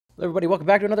Hello everybody, welcome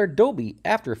back to another Adobe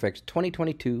After Effects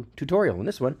 2022 tutorial. In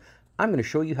this one, I'm going to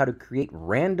show you how to create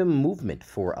random movement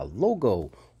for a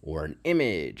logo or an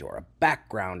image or a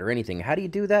background or anything. How do you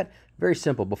do that? Very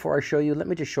simple. Before I show you, let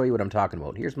me just show you what I'm talking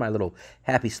about. Here's my little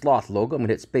Happy Sloth logo. I'm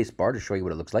going to hit spacebar to show you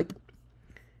what it looks like.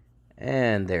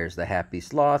 And there's the Happy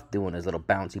Sloth doing his little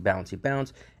bouncy, bouncy,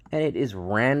 bounce. And it is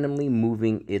randomly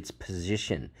moving its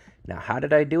position. Now, how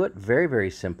did I do it? Very, very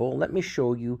simple. Let me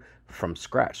show you from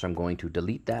scratch. So I'm going to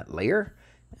delete that layer.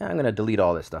 And I'm going to delete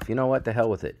all this stuff. You know what? The hell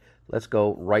with it. Let's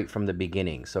go right from the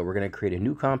beginning. So we're going to create a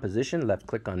new composition. Left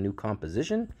click on new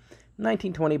composition.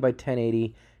 1920 by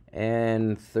 1080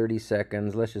 and 30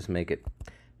 seconds. Let's just make it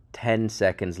 10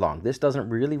 seconds long. This doesn't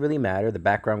really matter. The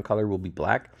background color will be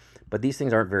black, but these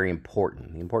things aren't very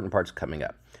important. The important part's coming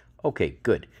up. Okay,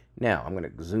 good. Now I'm going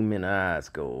to zoom in. Let's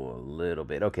go a little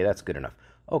bit. Okay, that's good enough.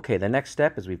 Okay, the next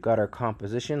step is we've got our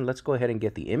composition. Let's go ahead and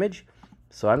get the image.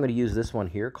 So I'm going to use this one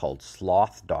here called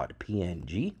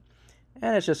sloth.png,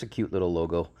 and it's just a cute little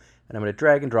logo. And I'm going to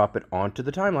drag and drop it onto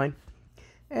the timeline.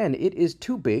 And it is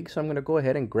too big, so I'm going to go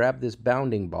ahead and grab this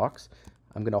bounding box.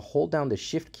 I'm going to hold down the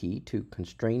shift key to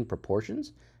constrain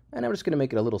proportions, and I'm just going to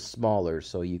make it a little smaller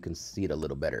so you can see it a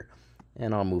little better.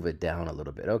 And I'll move it down a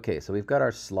little bit. Okay, so we've got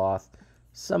our sloth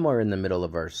somewhere in the middle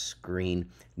of our screen.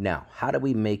 Now, how do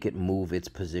we make it move its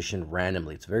position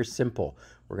randomly? It's very simple.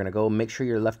 We're going to go make sure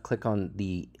you left click on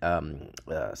the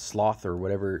sloth or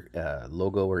whatever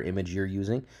logo or image you're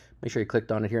using. Make sure you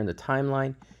clicked on it here in the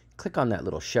timeline. Click on that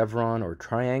little chevron or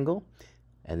triangle,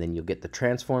 and then you'll get the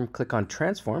transform. Click on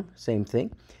transform, same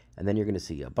thing. And then you're going to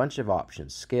see a bunch of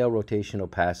options: scale, rotation,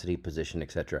 opacity, position,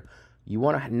 etc. You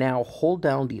want to now hold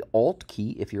down the Alt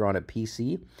key if you're on a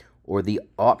PC, or the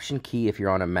Option key if you're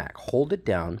on a Mac. Hold it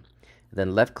down,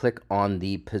 then left click on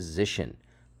the position.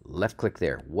 Left click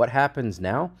there. What happens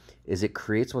now is it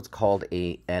creates what's called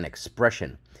an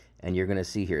expression. And you're going to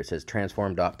see here, it says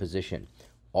transform.position.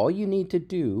 All you need to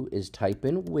do is type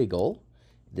in wiggle.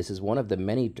 This is one of the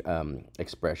many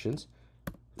expressions.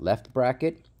 Left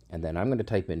bracket, and then I'm going to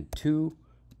type in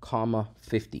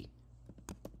 2,50.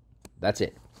 That's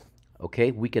it.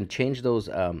 Okay, we can change those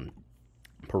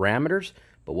parameters,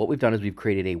 but what we've done is we've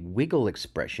created a wiggle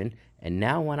expression, and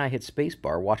now when I hit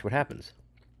spacebar, watch what happens.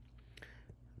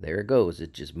 There it goes.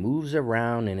 It just moves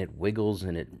around and it wiggles,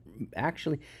 and it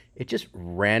just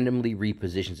randomly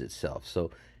repositions itself.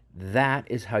 So that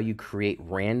is how you create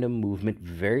random movement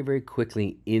very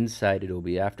quickly inside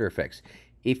Adobe After Effects.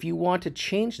 If you want to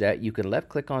change that, you can left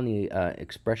click on the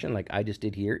expression like I just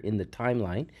did here in the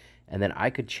timeline, and then I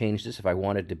could change this if I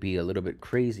wanted to be a little bit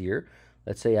crazier.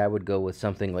 Let's say I would go with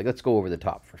something like, let's go over the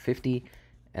top for 50,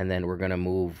 and then we're going to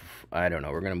move, I don't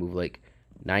know, we're going to move like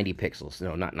 90 pixels.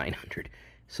 No, not 900.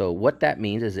 So what that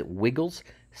means is it wiggles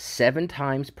 7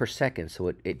 times per second. So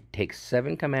it takes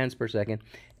 7 commands per second,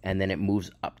 and then it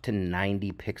moves up to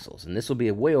 90 pixels. And this will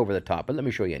be way over the top, but let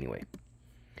me show you anyway.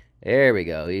 There we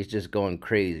go. He's just going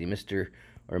crazy. Mr.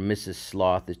 or Mrs.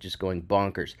 Sloth is just going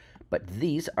bonkers. But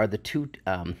these are the two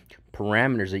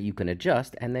parameters that you can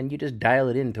adjust, and then you just dial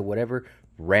it into whatever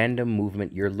random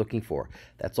movement you're looking for.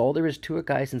 That's all there is to it,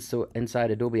 guys,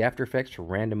 inside Adobe After Effects for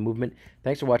random movement.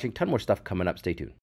 Thanks for watching. Ton more stuff coming up. Stay tuned.